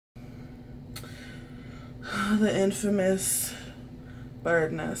The infamous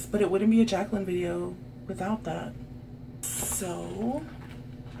bird nest, but it wouldn't be a Jacqueline video without that. So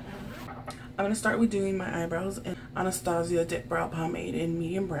I'm gonna start with doing my eyebrows in Anastasia Dip Brow Pomade in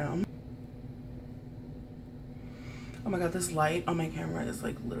medium brown. Oh my god, this light on my camera is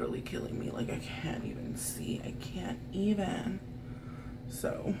like literally killing me. Like I can't even see. I can't even.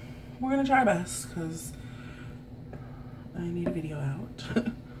 So we're gonna try our best because I need a video out.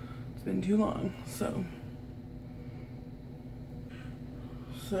 It's been too long. So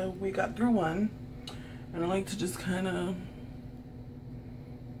we got through one, and I like to just kind of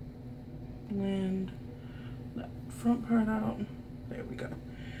blend that front part out. There we go.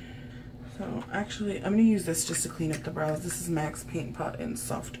 So actually, I'm gonna use this just to clean up the brows. This is MAC's Paint Pot in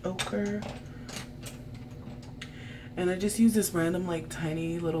Soft Ochre. And I just use this random like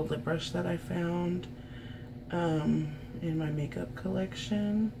tiny little lip brush that I found in my makeup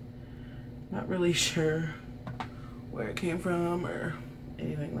collection. Not really sure where it came from or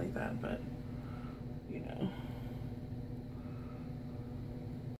anything like that, but you know.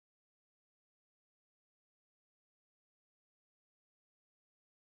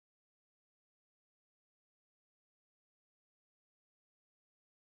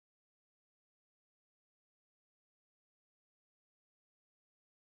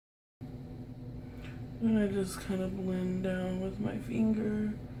 And I just kind of blend down with my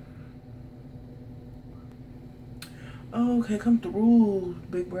finger. Oh, okay, come through,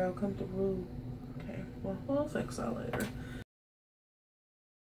 big brow, come through. Okay, well, we'll fix that later.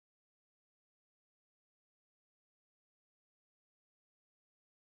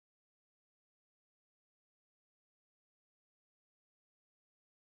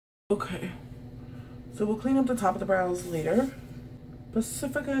 Okay, so we'll clean up the top of the brows later.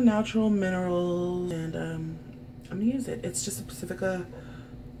 Pacifica Natural Minerals, and I'm gonna use it. It's just a Pacifica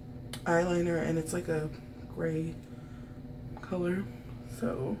eyeliner, and it's like a gray color.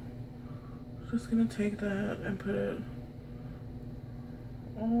 So I'm just gonna take that and put it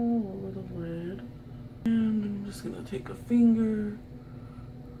all over the lid. And I'm just gonna take a finger,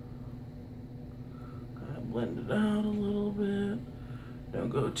 kind of blend it out a little bit. Don't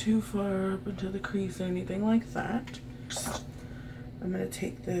go too far up into the crease or anything like that. I'm gonna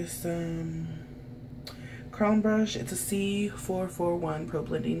take this crown brush. It's a C441 Pro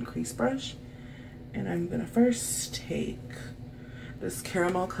Blending Crease Brush. And I'm gonna first take this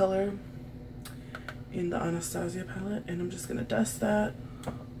caramel color in the Anastasia palette, and I'm just gonna dust that.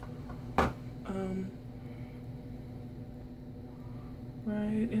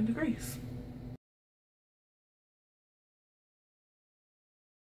 Right in the crease.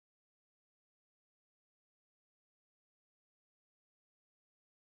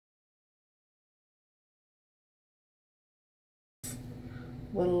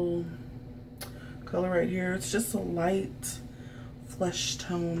 Little color right here. It's just a light flesh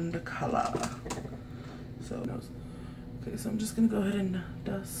toned color. So okay, so I'm just gonna go ahead and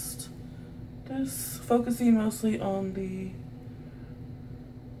dust this, focusing mostly on the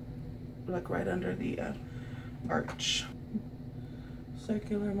like right under the arch.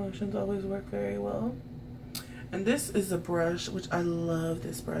 Circular motions always work very well. And this is a brush, which I love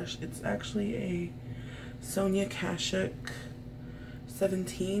this brush. It's actually a Sonia Kashuk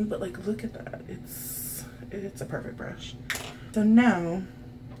 17, but like look at that, it's a perfect brush. So now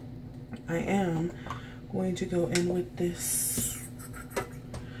I am going to go in with this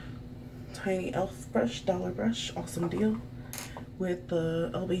tiny elf brush, dollar brush, awesome deal, with the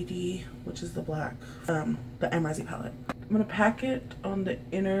LBD, which is the black, the Amrazi palette. I'm gonna pack it on the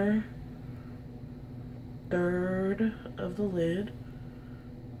inner third of the lid.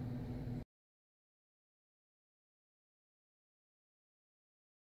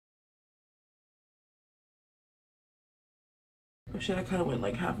 Or should I kind of went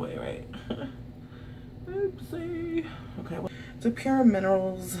like halfway, right? Oopsie. Okay, well, it's a Pure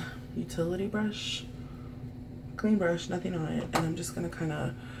Minerals utility brush. Clean brush, nothing on it. And I'm just gonna kind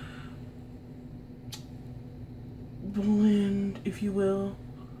of blend, if you will,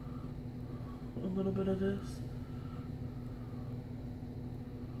 a little bit of this.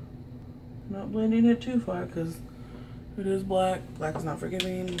 Not blending it too far because it is black. Black is not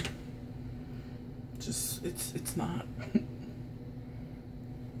forgiving. Just, it's not.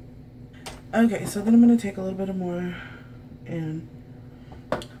 Okay, so then I'm going to take a little bit of more and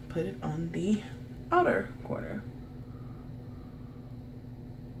put it on the outer corner.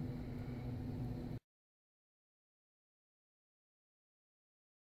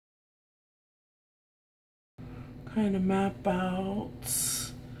 Kind of map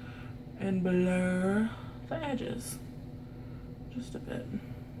out and blur the edges just a bit.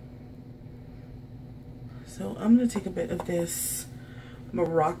 So I'm gonna take a bit of this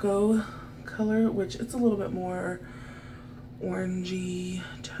Morocco color, which it's a little bit more orangey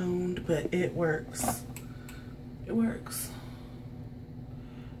toned, but it works. It works.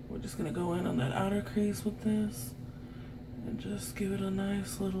 We're just gonna go in on that outer crease with this and just give it a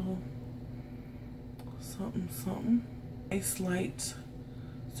nice little something something. Nice light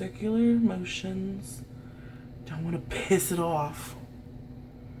circular motions. Don't want to piss it off.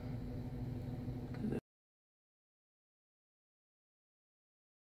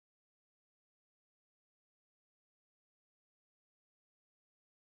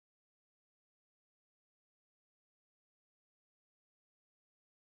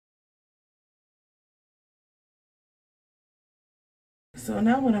 So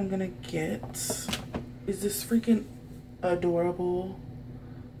now what I'm gonna get is this freaking adorable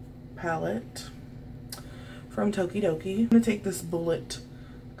palette from Tokidoki. I'm gonna take this bullet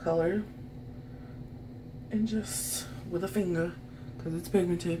color and just with a finger, because it's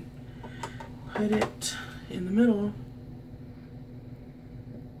pigmented, put it in the middle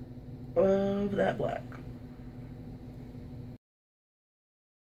of that black.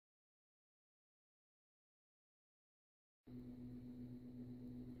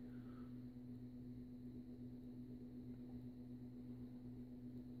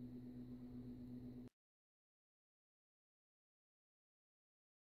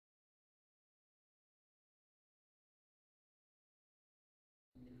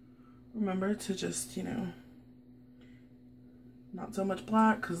 Remember to just, you know, not so much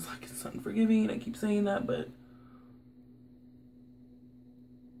black, because like it's unforgiving. I keep saying that, but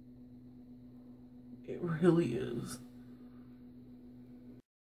it really is.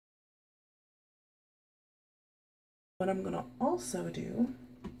 What I'm gonna also do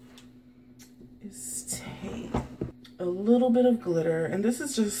is take a little bit of glitter, and this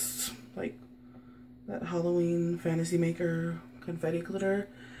is just like that Halloween Fantasy Maker confetti glitter.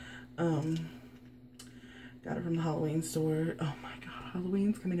 Got it from the Halloween store. Oh my god,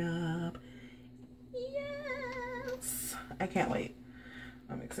 Halloween's coming up. Yes! I can't wait.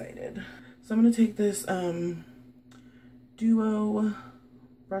 I'm excited. So I'm gonna take this Duo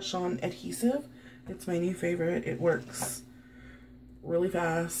brush on adhesive. It's my new favorite. It works really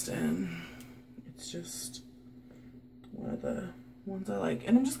fast and it's just one of the ones I like.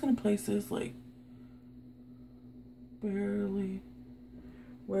 And I'm just gonna place this like barely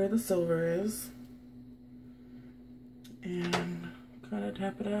where the silver is and kind of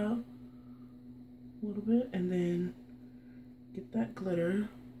tap it out a little bit and then get that glitter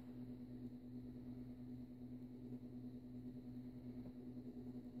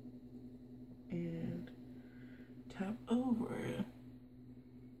and tap over it.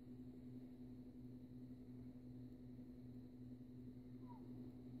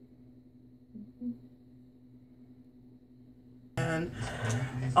 And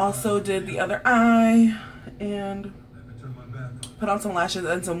also did the other eye and put on some lashes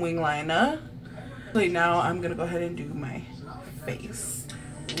and some wing liner. So now I'm gonna go ahead and do my face.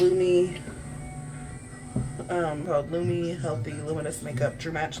 Lumi, called Lumi Healthy Luminous Makeup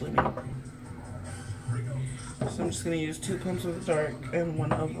True Match Lumi. So I'm just gonna use 2 pumps of the dark and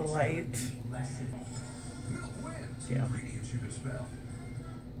 1 of the light. Yeah.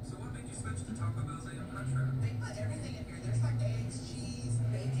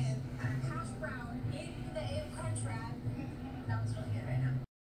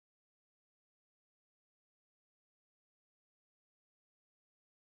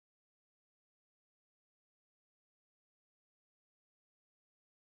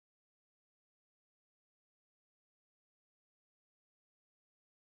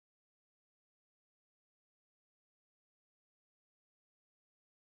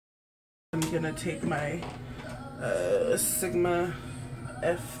 I'm gonna take my Sigma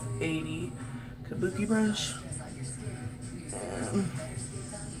F80 kabuki brush and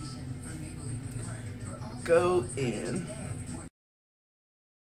go in.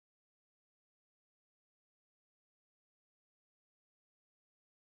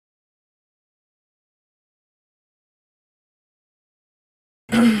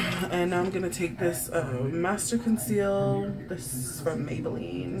 And now I'm gonna take this Master Conceal. This is from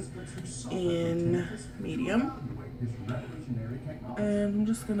Maybelline in medium. And I'm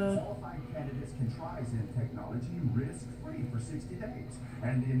just gonna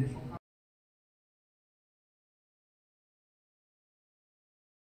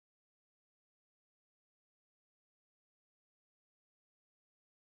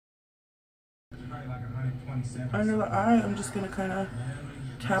under the eye, I'm just gonna kind of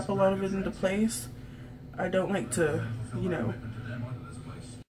tap a lot of it into place. I don't like to, you know,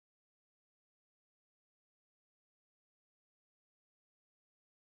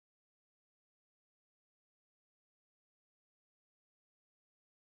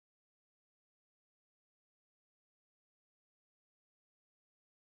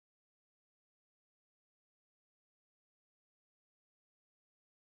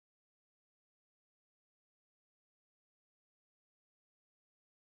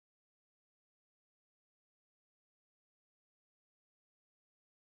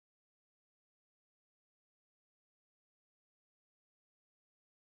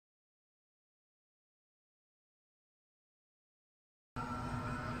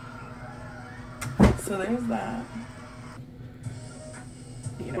 So there's that.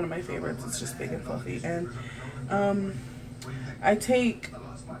 You know, one of my favorites. It's just big and fluffy. And I take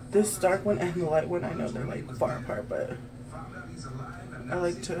this dark one and the light one. I know they're like far apart, but I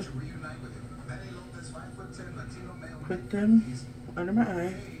like to put them under my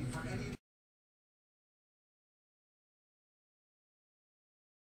eye.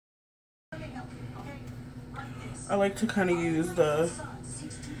 I like to kind of use the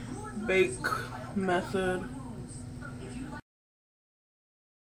bake method.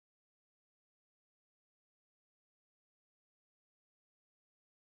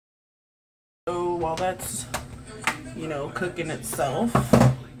 So while that's, you know, cooking itself,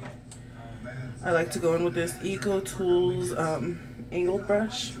 I like to go in with this Eco Tools angled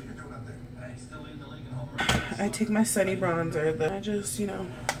brush. I take my Sunny Bronzer, then I just, you know,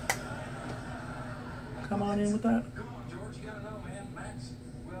 come on in with that.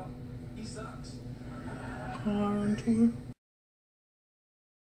 Contour.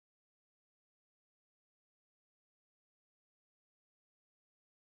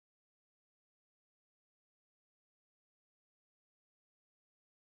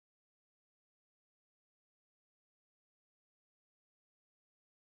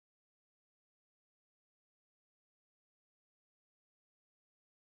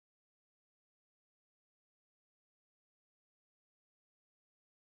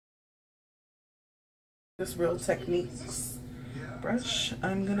 This Real Techniques brush,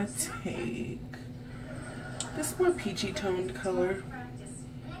 I'm gonna take this more peachy toned color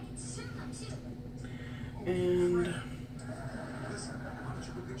and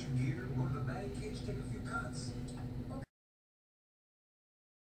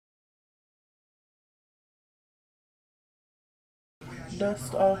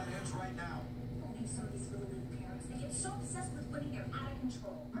dust off.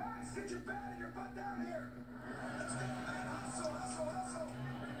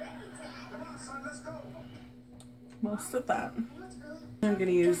 Most of that. I'm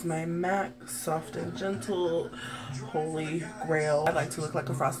gonna use my MAC Soft and Gentle Holy Grail. I like to look like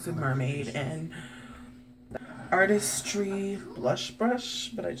a frosted mermaid, and Artistry blush brush,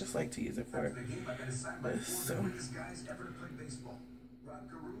 but I just like to use it for this. So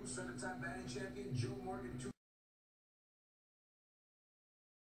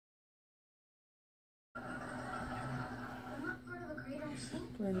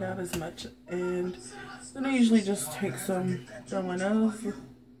blend out as much, and then I usually just take some on my nose.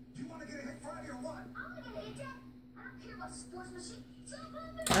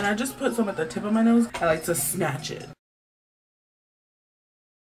 And I just put some at the tip of my nose. I like to snatch it.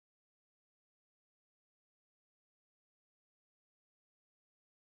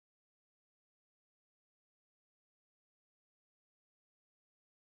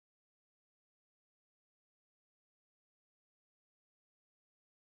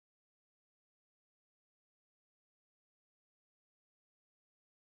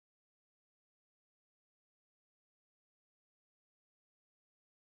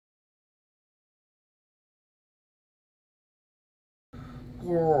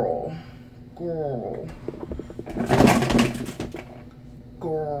 Girl.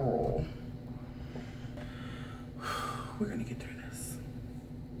 We're gonna get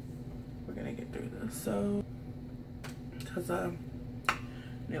through this. So, because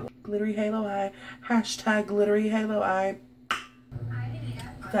glittery halo eye, hashtag glittery halo eye.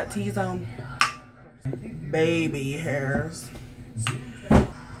 Got T-zone. Baby hairs. I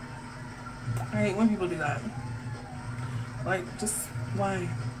hate when people do that. Like, just why?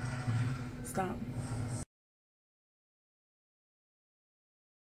 Stop.